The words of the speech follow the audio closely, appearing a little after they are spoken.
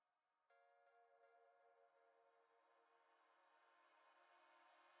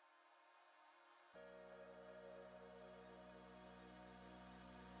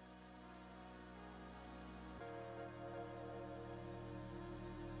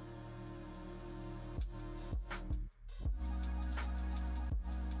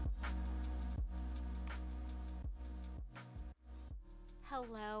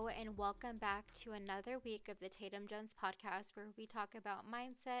Hello, and welcome back to another week of the Tatum Jones Podcast, where we talk about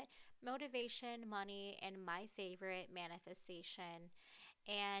mindset, motivation, money, and my favorite, manifestation.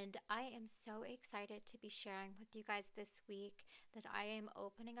 And I am so excited to be sharing with you guys this week that I am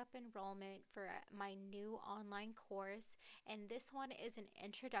opening up enrollment for my new online course. And this one is an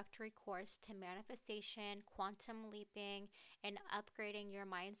introductory course to manifestation, quantum leaping, and upgrading your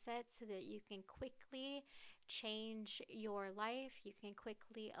mindset so that you can quickly change your life. You can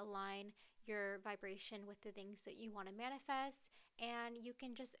quickly align your vibration with the things that you want to manifest, and you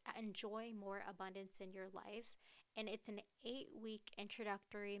can just enjoy more abundance in your life. And it's an 8-week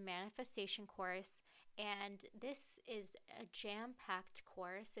introductory manifestation course. And this is a jam packed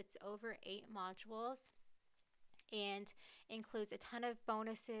course, it's over 8 modules and includes a ton of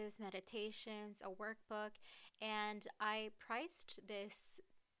bonuses, meditations, a workbook, and I priced this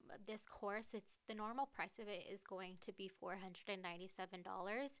course. It's the normal price of it is going to be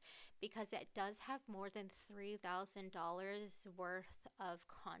 $497 because it does have more than $3,000 worth of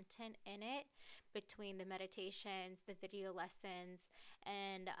content in it, between the meditations, the video lessons,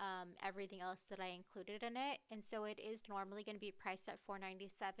 and everything else that I included in it. And so it is normally going to be priced at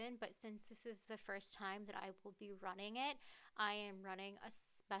 $497, but since this is the first time that I will be running it, I am running a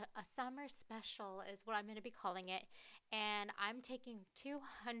summer special is what I'm going to be calling it, and I'm taking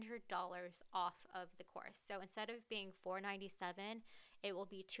 $200 off of the course. So instead of being $497, it will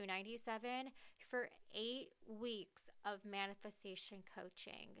be $297 for 8 weeks of manifestation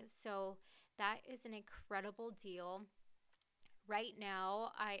coaching. So that is an incredible deal. Right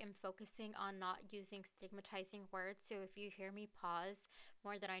now, I am focusing on not using stigmatizing words. So if you hear me pause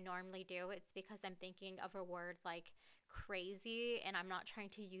more than I normally do, it's because I'm thinking of a word like crazy, and I'm not trying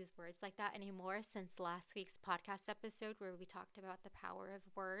to use words like that anymore since last week's podcast episode where we talked about the power of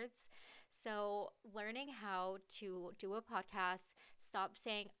words. So learning how to do a podcast, stop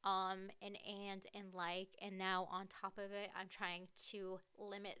saying and like, and now on top of it, I'm trying to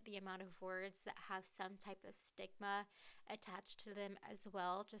limit the amount of words that have some type of stigma attached to them as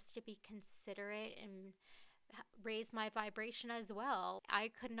well, just to be considerate and raise my vibration as well. I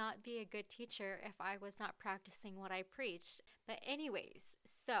could not be a good teacher if I was not practicing what I preached. But, anyways,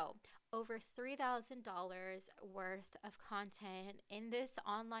 so over $3,000 worth of content in this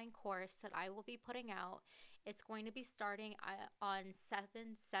online course that I will be putting out. It's going to be starting on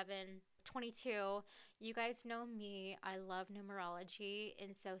 7/7/22. You guys know me, I love numerology,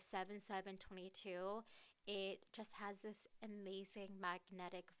 and so 7/7/22, it just has this amazing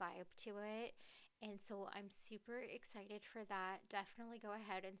magnetic vibe to it. And so I'm super excited for that. Definitely go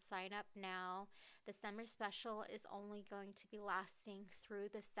ahead and sign up now. The summer special is only going to be lasting through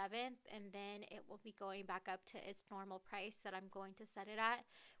the 7th, and then it will be going back up to its normal price that I'm going to set it at,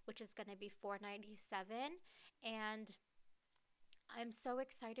 which is going to be $497. And I'm so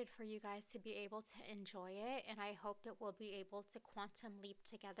excited for you guys to be able to enjoy it, and I hope that we'll be able to quantum leap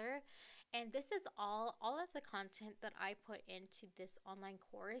together. And this is all of the content that I put into this online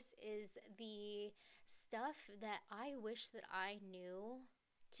course is the stuff that I wish that I knew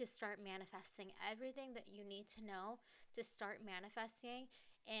to start manifesting. Everything that you need to know to start manifesting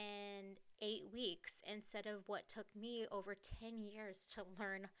in 8 weeks, instead of what took me over 10 years to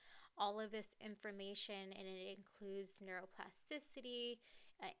learn all of this information. And it includes neuroplasticity,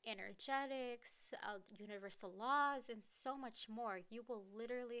 energetics, universal laws, and so much more. You will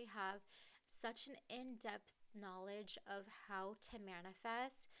literally have such an in-depth knowledge of how to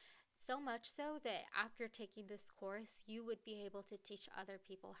manifest, so much so that after taking this course, you would be able to teach other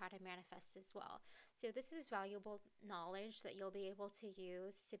people how to manifest as well. So this is valuable knowledge that you'll be able to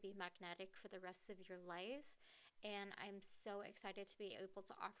use to be magnetic for the rest of your life. And I'm so excited to be able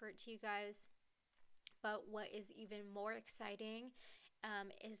to offer it to you guys. But what is even more exciting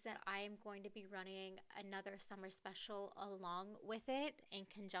is that I am going to be running another summer special along with it in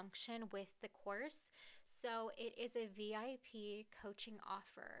conjunction with the course. So it is a VIP coaching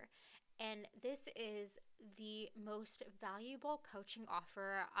offer. And this is the most valuable coaching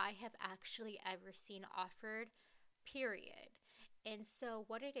offer I have actually ever seen offered, period. And so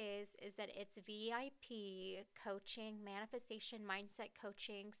what it is that it's VIP coaching, manifestation mindset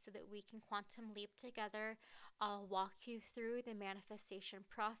coaching, so that we can quantum leap together. I'll walk you through the manifestation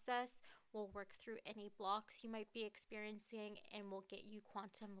process. We'll work through any blocks you might be experiencing, and we'll get you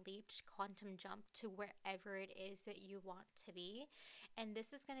quantum leaped, quantum jumped to wherever it is that you want to be. And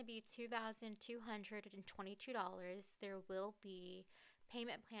this is going to be $2,222. There will be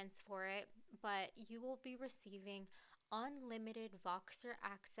payment plans for it, but you will be receiving unlimited Voxer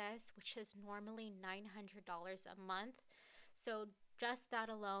access, which is normally $900 a month. So just that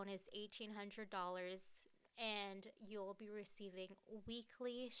alone is $1,800 and you'll be receiving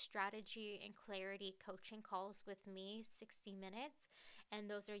weekly strategy and clarity coaching calls with me, 60 minutes. And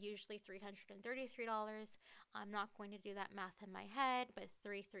those are usually $333. I'm not going to do that math in my head, but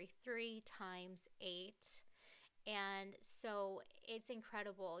 333 times 8. And so it's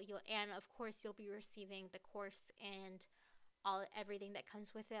incredible. And of course you'll be receiving the course and everything that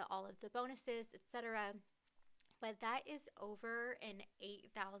comes with it, all of the bonuses, etc. But that is over an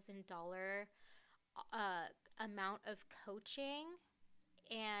 $8,000 amount of coaching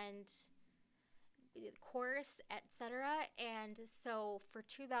and course, etc. And so for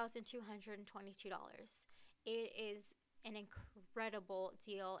 $2,222, it is an incredible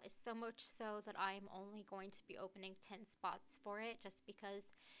deal. It's so much so that I am only going to be opening 10 spots for it, just because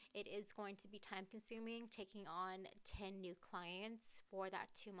it is going to be time consuming taking on 10 new clients for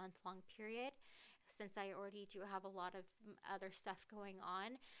that 2 month long period, since I already do have a lot of other stuff going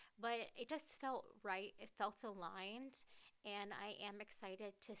on. But it just felt right, it felt aligned, and I am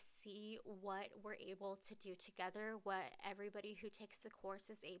excited to see what we're able to do together, what everybody who takes the course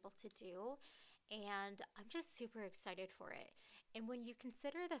is able to do. And I'm just super excited for it. And when you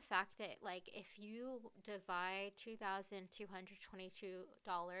consider the fact that, like, if you divide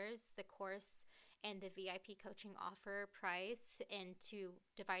 $2,222, the course and the VIP coaching offer price, and to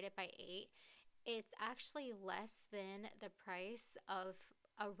divide it by 8, it's actually less than the price of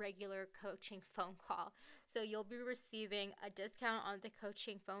a regular coaching phone call. So you'll be receiving a discount on the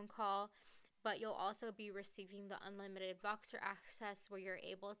coaching phone call, but you'll also be receiving the unlimited Voxer access, where you're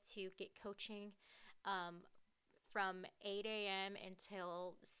able to get coaching um, from 8 a.m.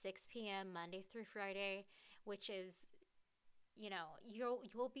 until 6 p.m. Monday through Friday, which is,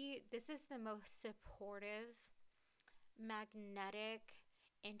 you'll be, this is the most supportive, magnetic,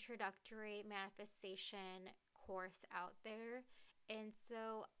 introductory manifestation course out there. And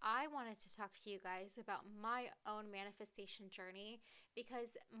so I wanted to talk to you guys about my own manifestation journey,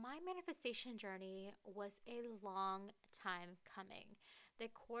 because my manifestation journey was a long time coming. The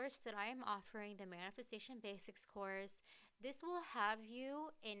course that I am offering, the Manifestation Basics course, this will have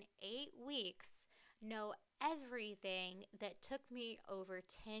you in 8 weeks know everything that took me over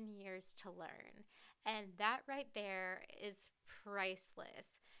 10 years to learn. And that right there is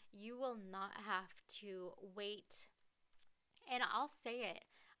priceless. You will not have to wait. And I'll say it,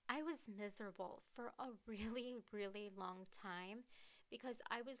 I was miserable for a really, really long time, because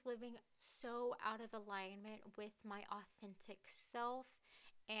I was living so out of alignment with my authentic self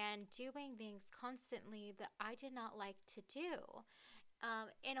and doing things constantly that I did not like to do,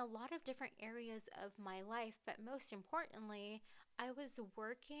 in a lot of different areas of my life. But most importantly, I was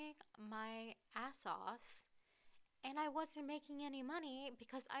working my ass off and I wasn't making any money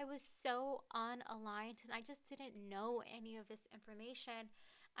because I was so unaligned and I just didn't know any of this information.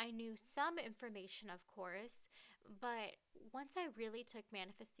 I knew some information, of course, but once I really took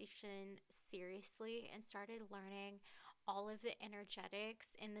manifestation seriously and started learning all of the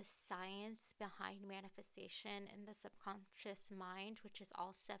energetics and the science behind manifestation and the subconscious mind, which is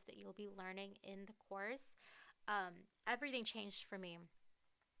all stuff that you'll be learning in the course, everything changed for me.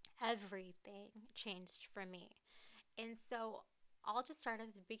 Everything changed for me. And so I'll just start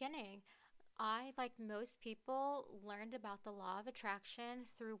at the beginning. I, like most people, learned about the law of attraction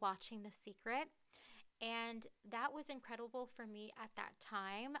through watching The Secret. And that was incredible for me at that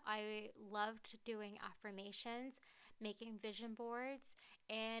time. I loved doing affirmations, making vision boards,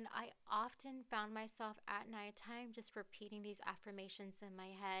 and I often found myself at nighttime just repeating these affirmations in my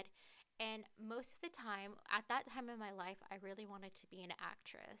head. And most of the time, at that time in my life, I really wanted to be an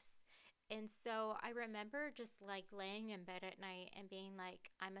actress. And so I remember just like laying in bed at night and being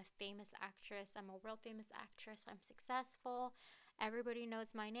like, I'm a famous actress. I'm a world famous actress. I'm successful. Everybody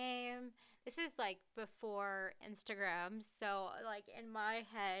knows my name. This is like before Instagram. So, like, in my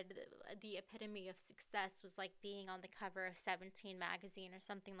head, the epitome of success was like being on the cover of 17 magazine or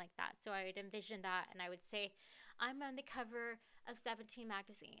something like that. So I would envision that and I would say, I'm on the cover of 17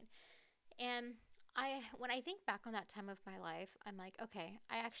 magazine. And when I think back on that time of my life, I'm like, okay,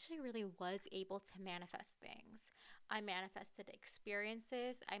 I actually really was able to manifest things. I manifested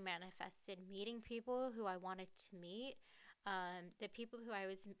experiences. I manifested meeting people who I wanted to meet. The people who I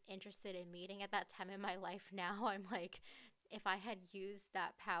was interested in meeting at that time in my life now, I'm like, if I had used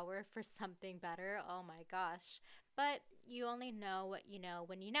that power for something better, oh my gosh. But you only know what you know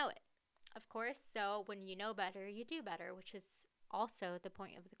when you know it, of course. So when you know better, you do better, which is also the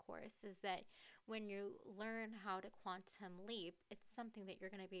point of the course, is that when you learn how to quantum leap, it's something that you're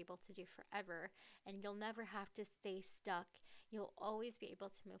going to be able to do forever, and you'll never have to stay stuck. You'll always be able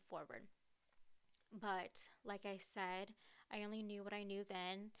to move forward. But like I said, I only knew what I knew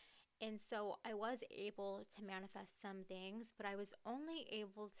then, And so I was able to manifest some things, but I was only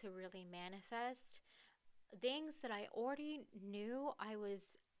able to really manifest things that I already knew I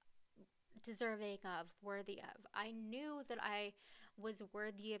was deserving of, worthy of. I knew that I was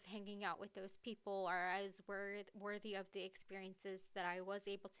worthy of hanging out with those people, or I was worthy of the experiences that I was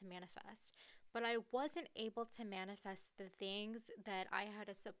able to manifest. But I wasn't able to manifest the things that I had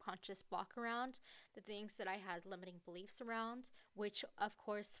a subconscious block around, the things that I had limiting beliefs around, which, of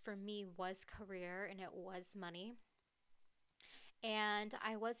course, for me was career and it was money. And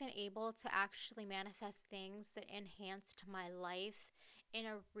I wasn't able to actually manifest things that enhanced my life in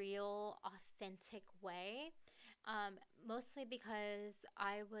a real, authentic way. Um, Mostly because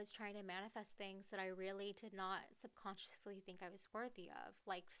I was trying to manifest things that I really did not subconsciously think I was worthy of,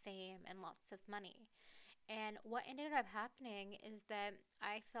 like fame and lots of money. And what ended up happening is that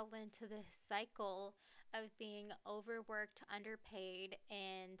I fell into this cycle of being overworked, underpaid,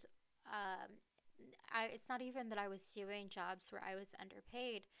 and um, it's not even that I was doing jobs where I was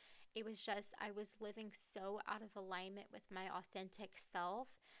underpaid. It was just I was living so out of alignment with my authentic self.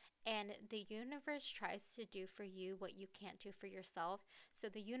 And the universe tries to do for you what you can't do for yourself. So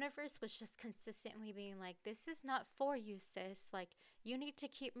the universe was just consistently being like, this is not for you, sis. Like, you need to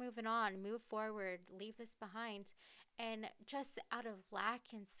keep moving on, move forward, leave this behind. And just out of lack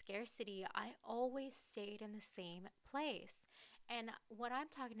and scarcity, I always stayed in the same place. And what I'm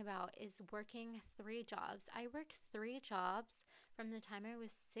talking about is working three jobs. I worked three jobs from the time I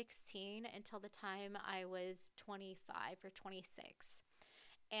was 16 until the time I was 25 or 26.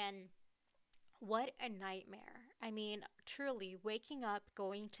 And what a nightmare. I mean, truly, waking up,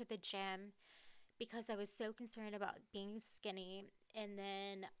 going to the gym, because I was so concerned about being skinny. And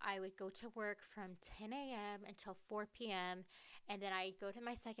then I would go to work from 10 a.m. until 4 p.m. And then I'd go to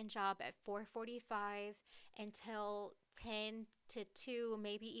my second job at 4:45 until 10 to 2,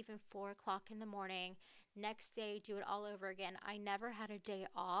 maybe even 4 o'clock in the morning. Next day, do it all over again. I never had a day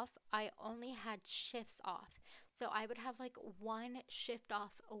off. I only had shifts off. So I would have like one shift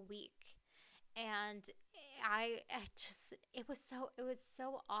off a week. And I just it was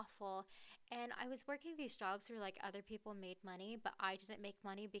so awful. And I was working these jobs where like other people made money, but I didn't make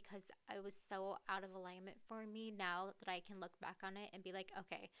money because I was so out of alignment for me now that I can look back on it and be like,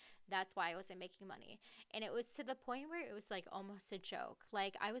 okay, that's why I wasn't making money. And it was to the point where it was like almost a joke.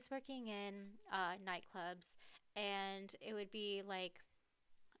 Like I was working in nightclubs, and it would be like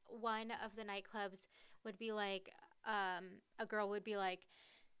one of the nightclubs would be like, a girl would be like,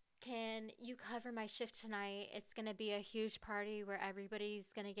 can you cover my shift tonight? It's gonna be a huge party where everybody's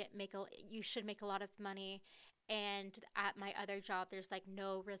gonna you should make a lot of money. And at my other job, there's like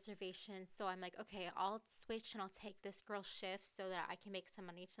no reservations. So I'm like, okay, I'll switch and I'll take this girl's shift so that I can make some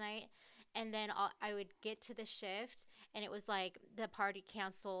money tonight. And then I would get to the shift, and it was like the party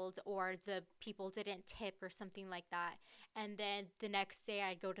canceled or the people didn't tip or something like that. And then the next day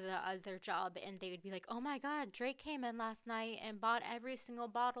I'd go to the other job, and they would be like, oh my God, Drake came in last night and bought every single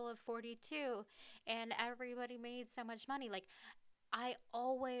bottle of 42, and everybody made so much money. Like, I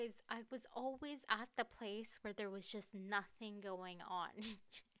was always at the place where there was just nothing going on.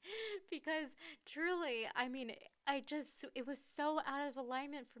 Because truly, I mean, it was so out of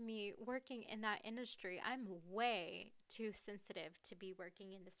alignment for me working in that industry. I'm way too sensitive to be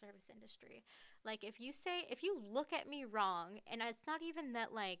working in the service industry. Like, if you look at me wrong, and it's not even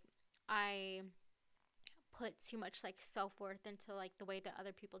that like I put too much like self-worth into like the way that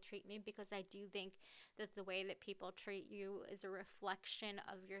other people treat me, because I do think that the way that people treat you is a reflection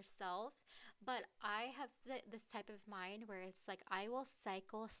of yourself. But I have this type of mind where it's like I will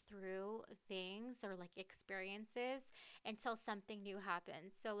cycle through things or like experiences until something new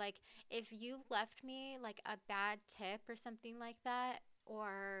happens. So like if you left me like a bad tip or something like that,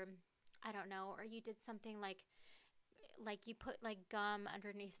 or I don't know, or you did something like you put like gum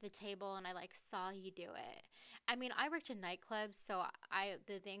underneath the table and I like saw you do it. I mean, I worked in nightclubs, so I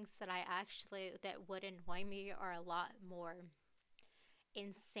the things that I actually that would annoy me are a lot more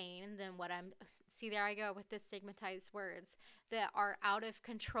insane than what I'm see there I go with the stigmatized words that are out of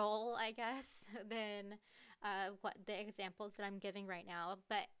control, I guess, than what the examples that I'm giving right now.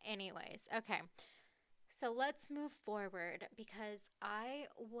 But anyways, okay. So let's move forward because I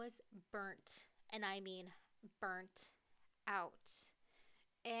was burnt, and I mean burnt out.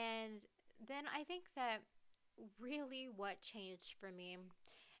 And then I think that really what changed for me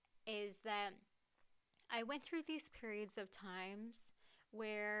is that I went through these periods of times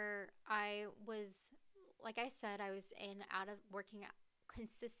where I was, like I said, I was in out of working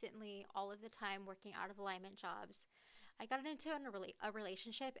consistently all of the time, working out of alignment jobs. I got into a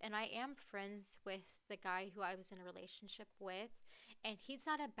relationship, and I am friends with the guy who I was in a relationship with. and he's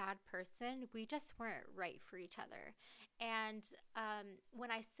not a bad person. We just weren't right for each other. And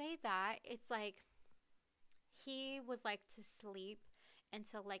when I say that, it's like he would like to sleep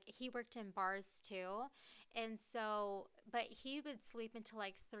until like he worked in bars too. And so, but he would sleep until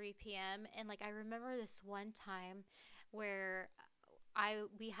like 3 p.m. And like I remember this one time where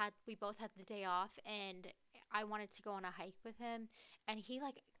we both had the day off and I wanted to go on a hike with him, and he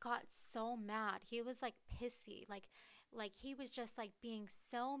like got so mad. He was like pissy. Like he was just like being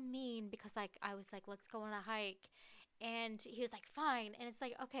so mean because like I was like, let's go on a hike. And he was like, fine. And it's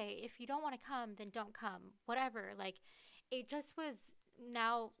like, okay, if you don't want to come, then don't come. Whatever. Like it just was,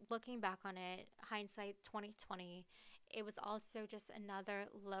 now looking back on it, hindsight 2020, it was also just another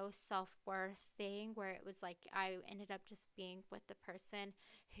low self-worth thing where it was like I ended up just being with the person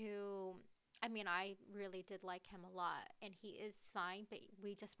who, I mean, I really did like him a lot and he is fine, but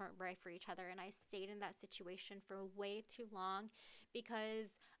we just weren't right for each other. And I stayed in that situation for way too long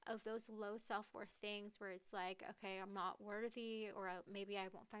because of those low self-worth things where it's like, okay, I'm not worthy, or maybe I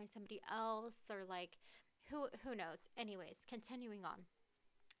won't find somebody else, or like who knows. Anyways, continuing on.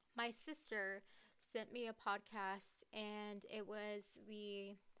 My sister sent me a podcast, and it was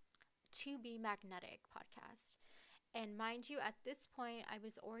the To Be Magnetic podcast. And mind you, at this point, I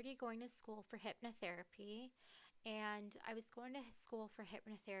was already going to school for hypnotherapy, and I was going to school for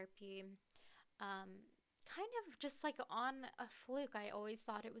hypnotherapy kind of just like on a fluke. I always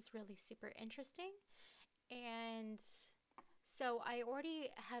thought it was really super interesting. And so I already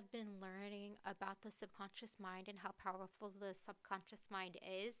have been learning about the subconscious mind and how powerful the subconscious mind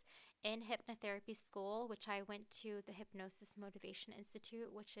is in hypnotherapy school, which I went to the Hypnosis Motivation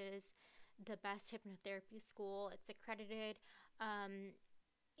Institute, which is the best hypnotherapy school. It's accredited. Um,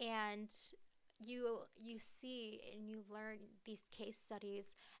 and you see and you learn these case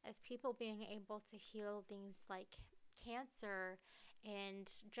studies of people being able to heal things like cancer,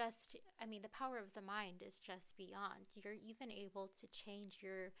 and just, I mean, the power of the mind is just beyond. You're even able to change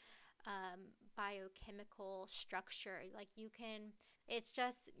your biochemical structure. Like you can, it's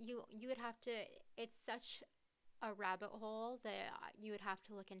just you would have to, it's such a rabbit hole that you would have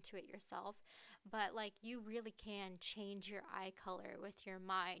to look into it yourself. But like you really can change your eye color with your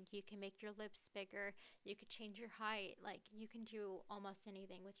mind. You can make your lips bigger. You could change your height. Like you can do almost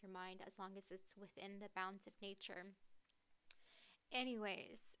anything with your mind as long as it's within the bounds of nature.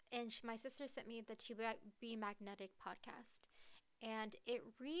 Anyways, and my sister sent me the To Be Magnetic podcast, and it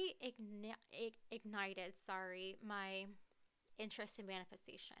reignited, sorry, my interest in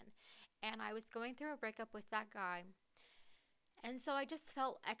manifestation. And I was going through a breakup with that guy, and so I just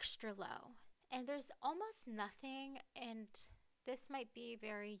felt extra low. And there's almost nothing, and this might be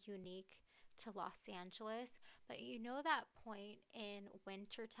very unique to Los Angeles, but you know that point in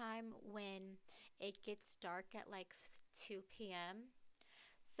wintertime when it gets dark at like 2 p.m.?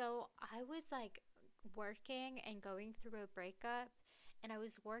 So I was like working and going through a breakup, and I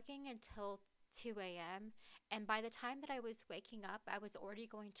was working until 2 a.m. And by the time that I was waking up, I was already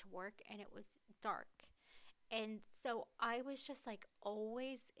going to work and it was dark. And so I was just like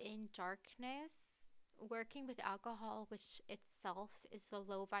always in darkness, working with alcohol, which itself is a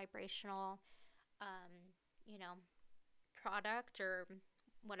low vibrational, um, you know, product or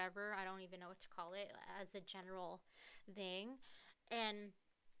whatever. I don't even know what to call it as a general thing. And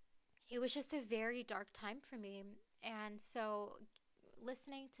it was just a very dark time for me. And so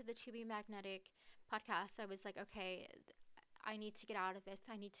listening to the To Be Magnetic podcast, I was like, okay, I need to get out of this.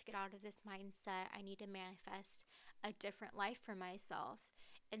 I need to get out of this mindset. I need to manifest a different life for myself.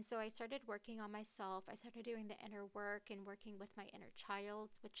 And so I started working on myself. I started doing the inner work and working with my inner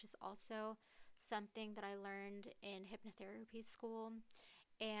child, which is also something that I learned in hypnotherapy school.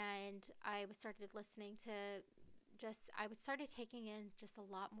 And I started listening to I started taking in just a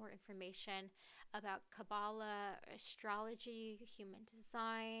lot more information about Kabbalah, astrology, human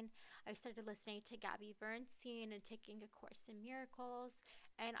design. I started listening to Gabby Bernstein and taking a course in miracles.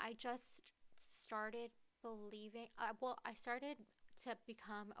 And I just started believing, I started to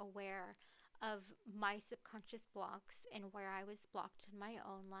become aware of my subconscious blocks and where I was blocked in my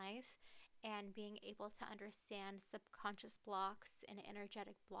own life, and being able to understand subconscious blocks and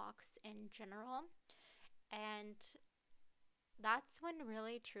energetic blocks in general. And that's when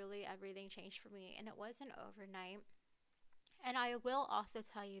really, truly everything changed for me. And it wasn't overnight. And I will also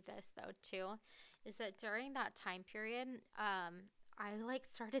tell you this, though, too, is that during that time period, I like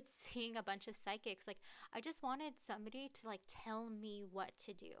started seeing a bunch of psychics. Like, I just wanted somebody to like tell me what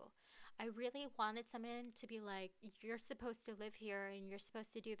to do. I really wanted someone to be like, you're supposed to live here and you're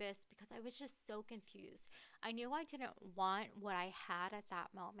supposed to do this, because I was just so confused. I knew I didn't want what I had at that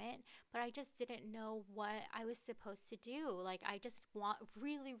moment, but I just didn't know what I was supposed to do. Like, I just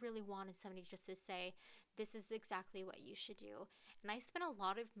really, really wanted somebody just to say, this is exactly what you should do. And I spent a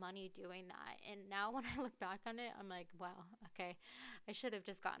lot of money doing that. And now when I look back on it, I'm like, wow, okay, I should have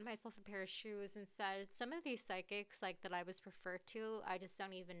just gotten myself a pair of shoes instead. Some of these psychics, like, that I was referred to, I just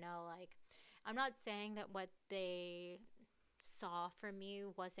don't even know. Like, I'm not saying that what they saw for me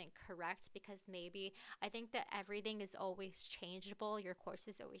wasn't correct, because maybe I think that everything is always changeable. Your course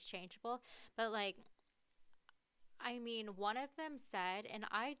is always changeable. But, like, I mean, one of them said, and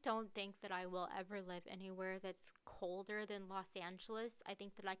I don't think that I will ever live anywhere that's colder than Los Angeles. I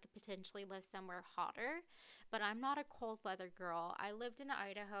think that I could potentially live somewhere hotter, but I'm not a cold weather girl. I lived in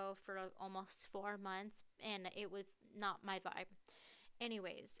Idaho for almost 4 months, and it was not my vibe.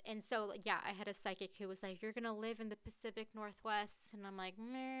 Anyways, and so yeah, I had a psychic who was like, "You're gonna live in the Pacific Northwest," and I'm like,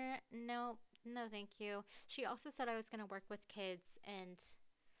 "Meh, no, no, thank you." She also said I was gonna work with kids, and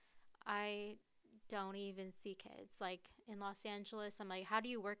I don't even see kids. Like, in Los Angeles, I'm like, how do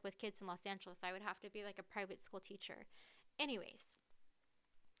you work with kids in Los Angeles? I would have to be like a private school teacher. Anyways,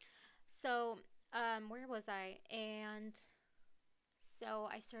 so where was I? And so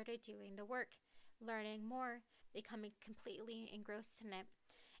I started doing the work, learning more, becoming completely engrossed in it.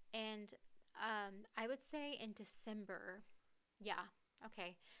 And I would say in December, yeah,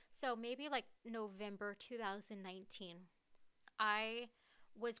 okay. So maybe like November 2019, I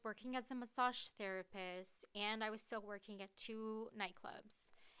was working as a massage therapist, and I was still working at two nightclubs.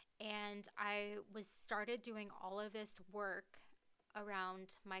 And I was started doing all of this work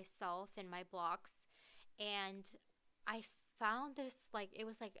around myself and my blocks. And I found this, like, it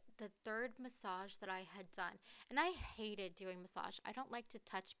was like the third massage that I had done. And I hated doing massage. I don't like to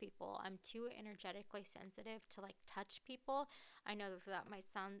touch people. I'm too energetically sensitive to like touch people. I know that might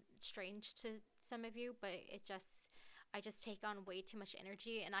sound strange to some of you, but I just take on way too much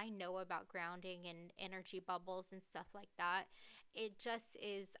energy, and I know about grounding and energy bubbles and stuff like that. It just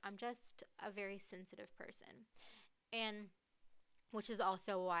is, I'm just a very sensitive person. And which is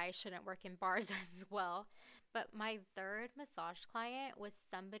also why I shouldn't work in bars as well. But my third massage client was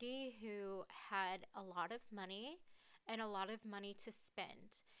somebody who had a lot of money and a lot of money to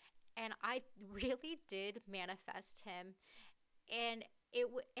spend. And I really did manifest him, and it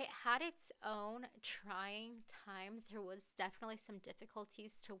had its own trying times. There was definitely some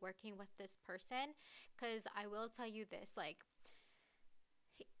difficulties to working with this person, because I will tell you this, like,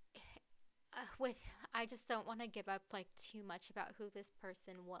 with I just don't want to give up like too much about who this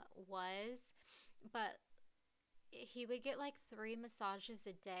person was, but he would get like 3 massages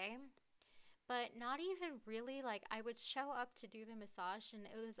a day, but not even really. Like, I would show up to do the massage, and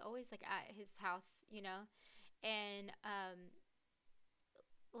it was always like at his house, and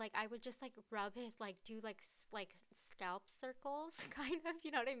like I would just like rub his, like, do like scalp circles kind of,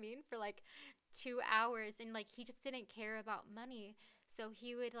 you know what I mean, for like 2 hours, and like he just didn't care about money. So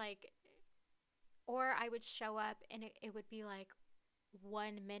he would like, or I would show up, and it would be like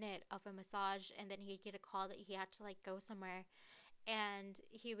 1 minute of a massage, and then he'd get a call that he had to like go somewhere. And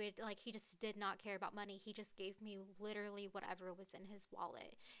he would like, he just did not care about money. He just gave me literally whatever was in his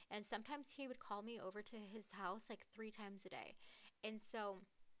wallet. And sometimes he would call me over to his house like 3 times a day. And so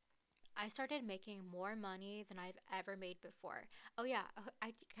I started making more money than I've ever made before. Oh, yeah.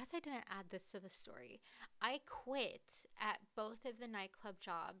 I guess I didn't add this to the story. I quit at both of the nightclub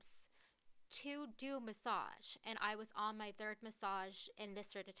jobs to do massage, and I was on my third massage, and this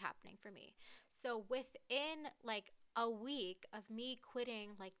started happening for me. So within like a week of me quitting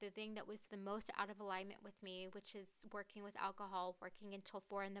like the thing that was the most out of alignment with me, which is working with alcohol, working until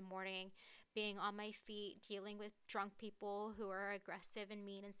 4 in the morning, being on my feet, dealing with drunk people who are aggressive and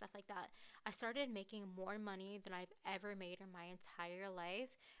mean and stuff like that, I started making more money than I've ever made in my entire life,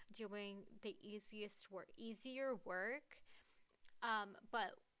 doing the easier work,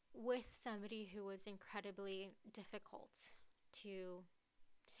 but with somebody who was incredibly difficult to,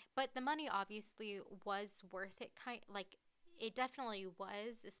 but the money obviously was worth it, kind like it definitely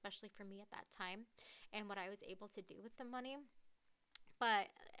was, especially for me at that time and what I was able to do with the money. But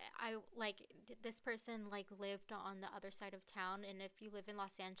I like, this person like lived on the other side of town, and if you live in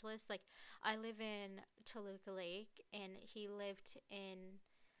Los Angeles, like, I live in Toluca Lake, and he lived in,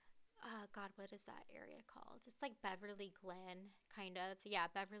 God, what is that area called? It's like Beverly Glen, kind of. Yeah,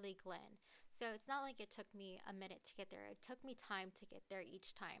 Beverly Glen. So it's not like it took me a minute to get there. It took me time to get there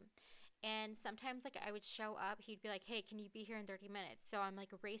each time. And sometimes, like, I would show up, he'd be like, "Hey, can you be here in 30 minutes?" So I'm like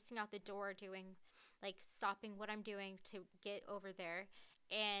racing out the door, doing, like, stopping what I'm doing to get over there.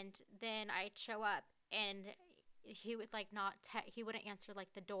 And then I'd show up, and he would like not, he wouldn't answer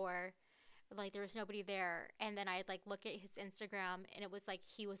like the door, Like there was nobody there, and then I'd like look at his Instagram, and it was like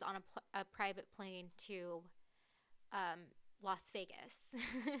he was on a private plane to um, Las Vegas.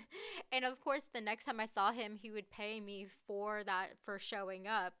 And of course, the next time I saw him, he would pay me for that for showing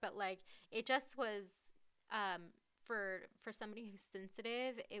up. But like, it just was um, for somebody who's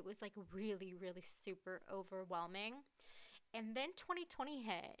sensitive, it was like really, really super overwhelming. And then 2020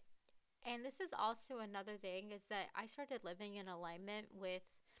 hit, and this is also another thing is that I started living in alignment with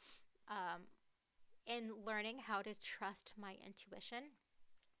um, and learning how to trust my intuition.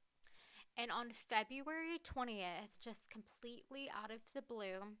 And on February 20th, just completely out of the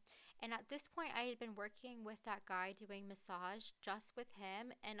blue, and at this point, I had been working with that guy doing massage just with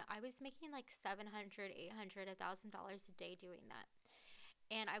him, and I was making like 700, 800, $1,000 a day doing that.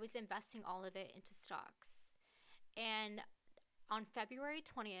 And I was investing all of it into stocks. And on February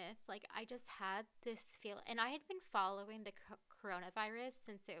 20th, like I just had this feel, and I had been following the coronavirus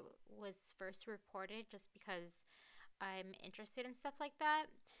since it was first reported just because I'm interested in stuff like that.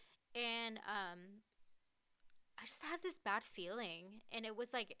 And I just had this bad feeling, and it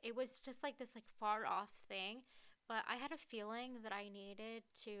was just like this like far off thing, but I had a feeling that I needed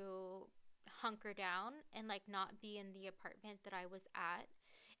to hunker down and like not be in the apartment that I was at.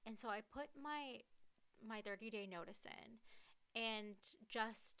 And so I put my 30-day notice in, and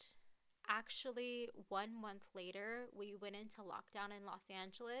just actually 1 month later, we went into lockdown in Los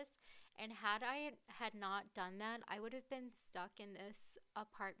Angeles. And had I had not done that, I would have been stuck in this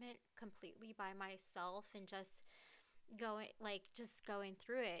apartment completely by myself and just going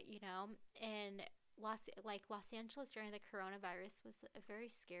through it, you know? And Los Angeles during the coronavirus was a very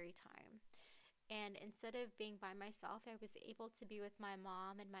scary time. And instead of being by myself, I was able to be with my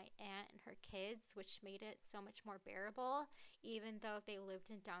mom and my aunt and her kids, which made it so much more bearable, even though they lived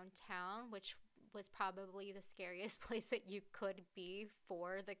in downtown, which was probably the scariest place that you could be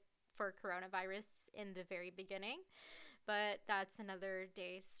for coronavirus in the very beginning. But that's another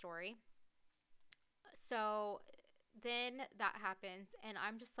day's story. So then that happens, and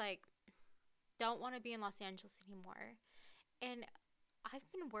I'm just like, don't want to be in Los Angeles anymore. And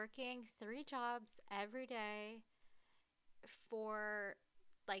I've been working 3 jobs every day for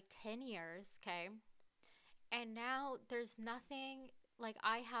like 10 years, okay? And now there's nothing, like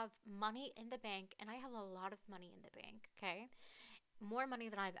I have money in the bank, and I have a lot of money in the bank, okay? More money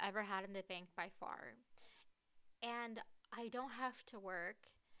than I've ever had in the bank by far. And I don't have to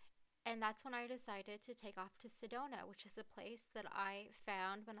work. And that's when I decided to take off to Sedona, which is a place that I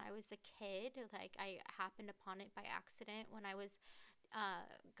found when I was a kid. Like I happened upon it by accident when I was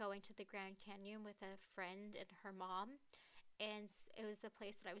going to the Grand Canyon with a friend and her mom. And it was a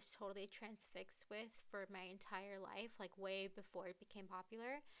place that I was totally transfixed with for my entire life, like way before it became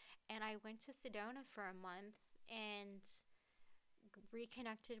popular. And I went to Sedona for a month and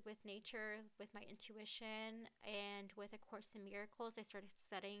reconnected with nature, with my intuition, and with A Course in Miracles. I started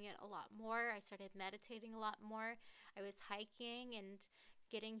studying it a lot more. I started meditating a lot more. I was hiking and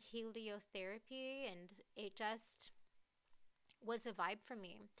getting heliotherapy, and it just was a vibe for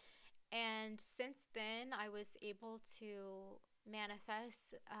me. And since then, I was able to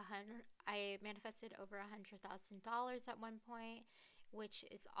manifest I manifested over $100,000 at one point, which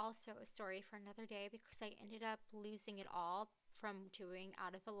is also a story for another day because I ended up losing it all from doing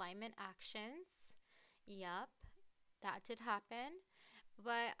out of alignment actions. Yup, that did happen.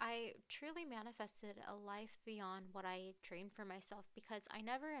 But I truly manifested a life beyond what I dreamed for myself because I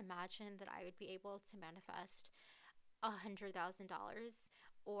never imagined that I would be able to manifest $100,000,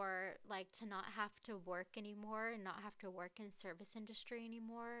 or like to not have to work anymore and not have to work in service industry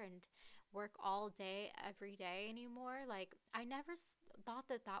anymore and work all day every day anymore. Like I never thought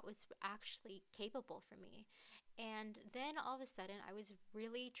that that was actually capable for me. And then all of a sudden I was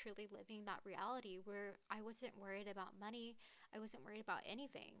really truly living that reality where I wasn't worried about money. I wasn't worried about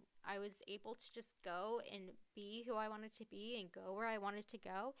anything. I was able to just go and be who I wanted to be and go where I wanted to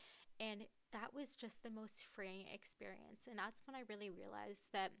go. And that was just the most freeing experience. And that's when I really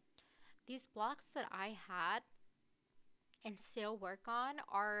realized that these blocks that I had and still work on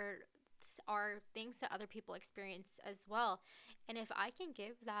are things that other people experience as well. And if I can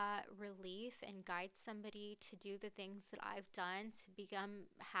give that relief and guide somebody to do the things that I've done to become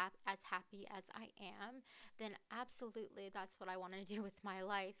as happy as I am, then absolutely that's what I want to do with my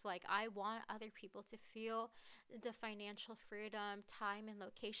life. Like I want other people to feel the financial freedom, time and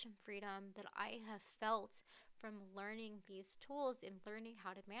location freedom that I have felt from learning these tools and learning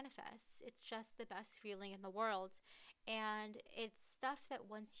how to manifest. It's just the best feeling in the world. And it's stuff that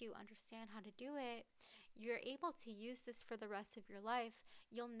once you understand how to do it, you're able to use this for the rest of your life.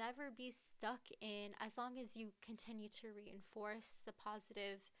 You'll never be stuck in, as long as you continue to reinforce the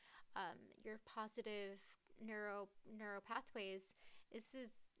positive your positive neuro pathways. This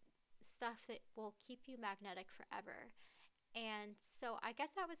is stuff that will keep you magnetic forever. And so I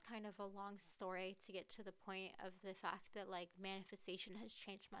guess that was kind of a long story to get to the point of the fact that like manifestation has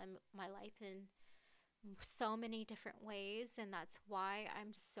changed my life in so many different ways, and that's why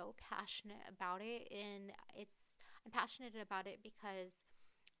I'm so passionate about it. And I'm passionate about it because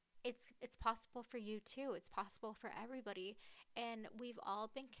it's possible for you too. It's possible for everybody. And we've all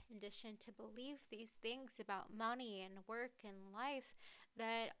been conditioned to believe these things about money and work and life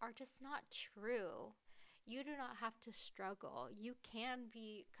that are just not true. You do not have to struggle. You can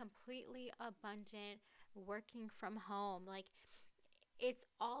be completely abundant working from home. Like, it's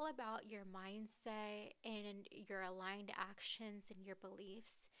all about your mindset and your aligned actions and your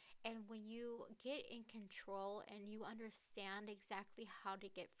beliefs. And when you get in control and you understand exactly how to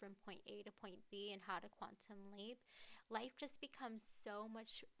get from point A to point B and how to quantum leap, life just becomes so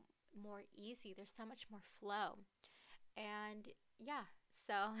much more easy. There's so much more flow. And yeah,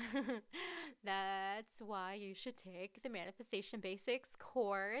 so that's why you should take the Manifestation Basics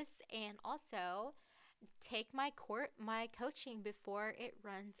course, and also take my coaching before it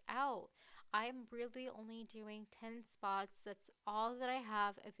runs out. I'm really only doing 10 spots. That's all that I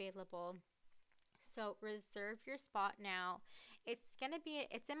have available. So reserve your spot now. It's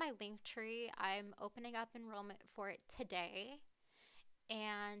in my link tree. I'm opening up enrollment for it today.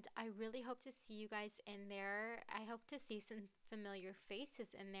 And I really hope to see you guys in there. I hope to see some familiar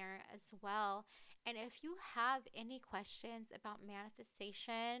faces in there as well. And if you have any questions about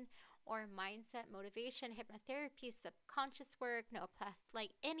manifestation or mindset, motivation, hypnotherapy, subconscious work, no past,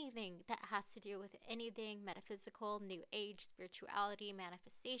 like anything that has to do with anything metaphysical, new age, spirituality,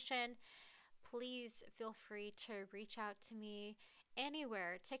 manifestation, please feel free to reach out to me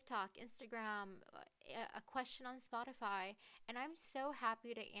anywhere, TikTok, Instagram, a question on Spotify, and I'm so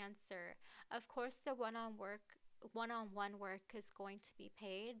happy to answer. Of course, the one-on-one work is going to be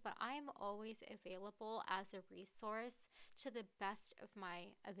paid, but I'm always available as a resource to the best of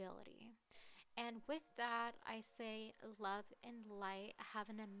my ability. And with that, I say love and light. Have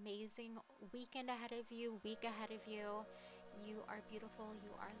an amazing weekend ahead of you, week ahead of you. You are beautiful,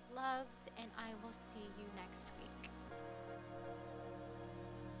 you are loved, and I will see you next week.